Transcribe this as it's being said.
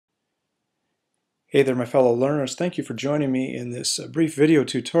Hey there, my fellow learners. Thank you for joining me in this brief video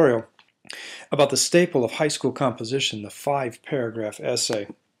tutorial about the staple of high school composition, the 5-paragraph essay.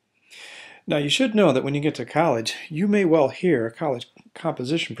 Now, you should know that when you get to college, you may well hear a college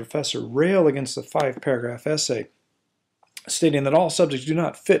composition professor rail against the 5-paragraph essay, stating that all subjects do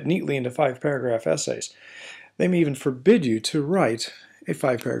not fit neatly into 5-paragraph essays. They may even forbid you to write a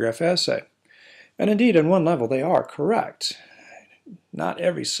 5-paragraph essay. And indeed, on one level, they are correct. Not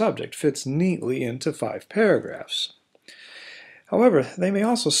every subject fits neatly into 5 paragraphs. However, they may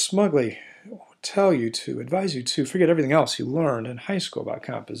also smugly advise you to forget everything else you learned in high school about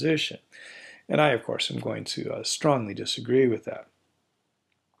composition. And I, of course, am going to strongly disagree with that.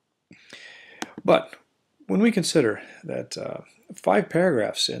 But when we consider that 5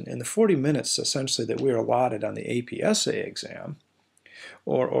 paragraphs in the 40 minutes essentially that we are allotted on the AP essay exam,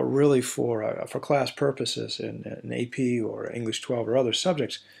 or really for class purposes in AP or English 12 or other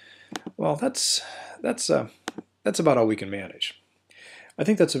subjects, well, that's about all we can manage. I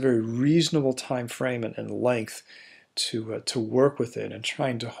think that's a very reasonable time frame and length to work within and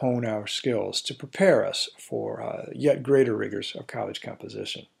trying to hone our skills to prepare us for yet greater rigors of college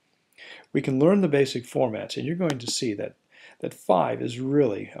composition. We can learn the basic formats, and you're going to see that 5 is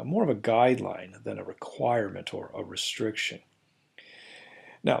really more of a guideline than a requirement or a restriction.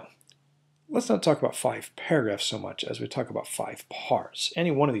 Now, let's not talk about 5 paragraphs so much as we talk about 5 parts. Any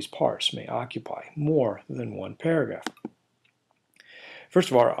one of these parts may occupy more than one paragraph.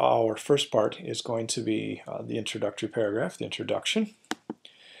 First of all, our first part is going to be the introductory paragraph, the introduction.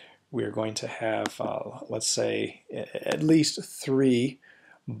 We are going to have, let's say, at least 3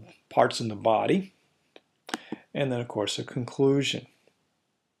 parts in the body, and then, of course, a conclusion.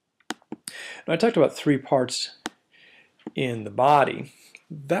 Now, I talked about 3 parts in the body.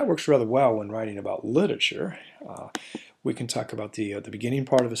 That works rather well when writing about literature. We can talk about the beginning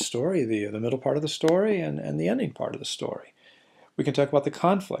part of a story, the middle part of the story, and the ending part of the story. We can talk about the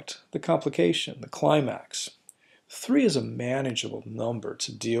conflict, the complication, the climax. 3 is a manageable number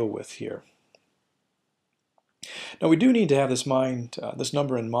to deal with here. Now, we do need to have this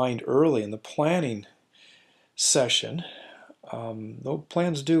number in mind early in the planning session, though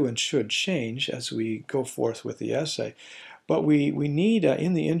plans do and should change as we go forth with the essay. But we need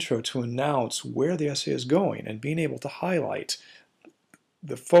in the intro to announce where the essay is going, and being able to highlight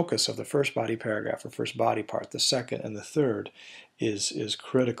the focus of the first body paragraph or first body part, the second and the third, is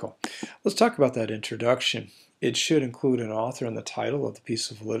critical. Let's talk about that introduction. It should include an author and the title of the piece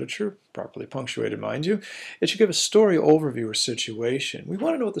of literature, properly punctuated, mind you. It should give a story overview or situation. We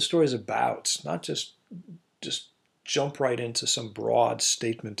want to know what the story is about, not just jump right into some broad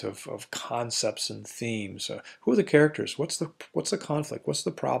statement of concepts and themes. Who are the characters? What's the conflict? What's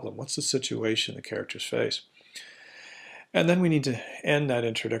the problem? What's the situation the characters face? And then we need to end that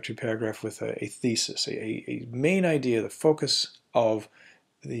introductory paragraph with a thesis, a main idea, the focus of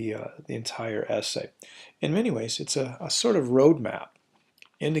the entire essay. In many ways, it's a sort of roadmap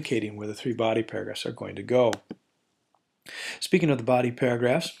indicating where the 3 body paragraphs are going to go. Speaking of the body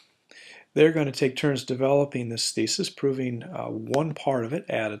paragraphs, they're going to take turns developing this thesis, proving one part of it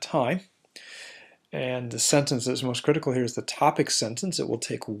at a time. And the sentence that's most critical here is the topic sentence. It will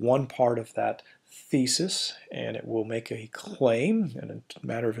take one part of that thesis and it will make a claim and a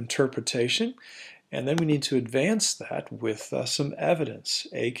matter of interpretation. And then we need to advance that with some evidence,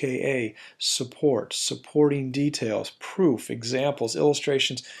 aka support, supporting details, proof, examples,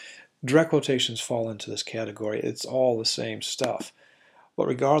 illustrations. Direct quotations fall into this category. It's all the same stuff. But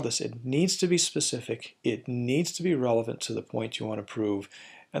regardless, it needs to be specific, it needs to be relevant to the point you want to prove,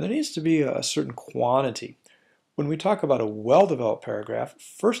 and there needs to be a certain quantity. When we talk about a well-developed paragraph,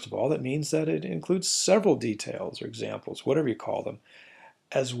 first of all, that means that it includes several details or examples, whatever you call them,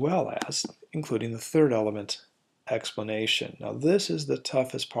 as well as including the third element, explanation. Now, this is the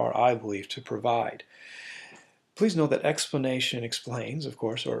toughest part, I believe, to provide. Please note that explanation explains, of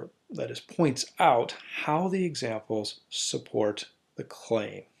course, or that is points out how the examples support the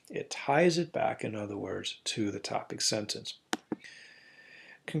claim. It ties it back, in other words, to the topic sentence.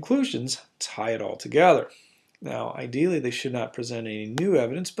 Conclusions tie it all together. Now, ideally, they should not present any new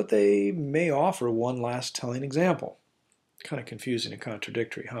evidence, but they may offer one last telling example. Kind of confusing and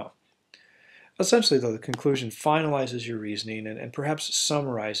contradictory, huh? Essentially, though, the conclusion finalizes your reasoning and perhaps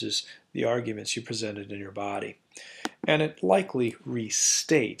summarizes the arguments you presented in your body. And it likely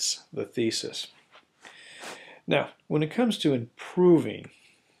restates the thesis. Now, when it comes to improving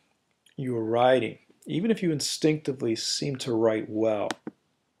your writing, even if you instinctively seem to write well,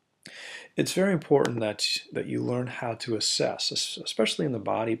 it's very important that you learn how to assess, especially in the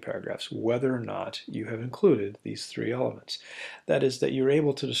body paragraphs, whether or not you have included these 3 elements. That is, that you're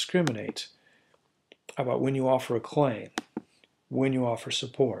able to discriminate about when you offer a claim, when you offer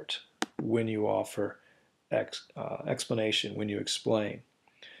support, when you offer explanation, when you explain.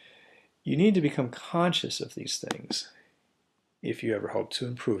 You need to become conscious of these things if you ever hope to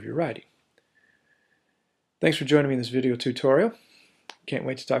improve your writing. Thanks for joining me in this video tutorial. Can't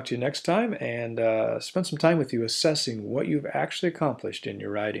wait to talk to you next time and spend some time with you assessing what you've actually accomplished in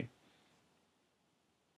your writing.